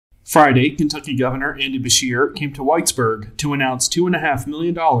Friday, Kentucky Governor Andy Beshear came to Whitesburg to announce $2.5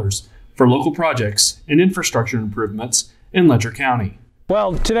 million for local projects and infrastructure improvements in Letcher County.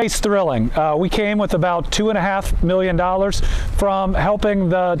 Well, today's thrilling. We came with about $2.5 million from helping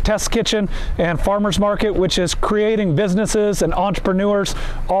the Test Kitchen and Farmers Market, which is creating businesses and entrepreneurs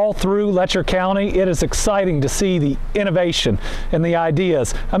all through Letcher County. It is exciting to see the innovation and the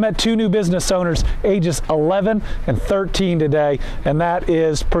ideas. I met two new business owners, ages 11 and 13 today, and that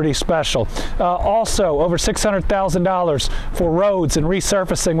is pretty special. Also, over $600,000 for roads and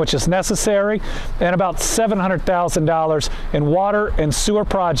resurfacing, which is necessary, and about $700,000 in water and sewer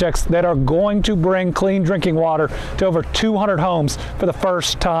projects that are going to bring clean drinking water to over 200 homes for the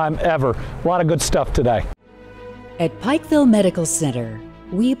first time ever. A lot of good stuff today. At Pikeville Medical Center,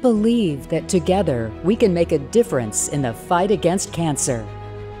 we believe that together we can make a difference in the fight against cancer.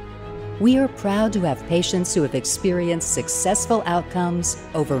 We are proud to have patients who have experienced successful outcomes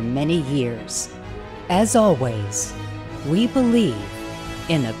over many years. As always, we believe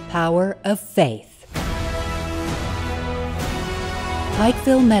in the power of faith.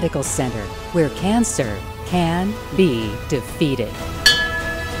 Pikeville Medical Center, where cancer can be defeated.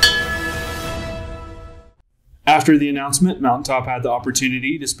 After the announcement, Mountaintop had the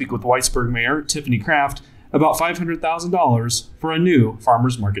opportunity to speak with Whitesburg Mayor Tiffany Kraft about $500,000 for a new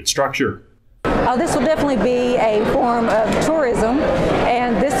farmers market structure. This will definitely be a form of tourism,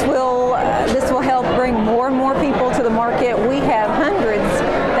 and this will help bring more and more people to the market. We have hundreds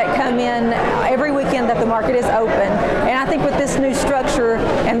that come in every weekend that the market is open, and I think with this new structure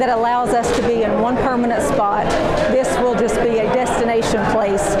and that allows us to be in one permanent spot, this will just be a destination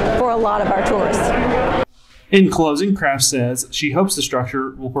place for a lot of our tourists. In closing, Kraft says she hopes the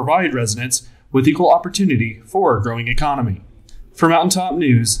structure will provide residents with equal opportunity for a growing economy. For Mountaintop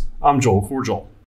News, I'm Joel Cordial.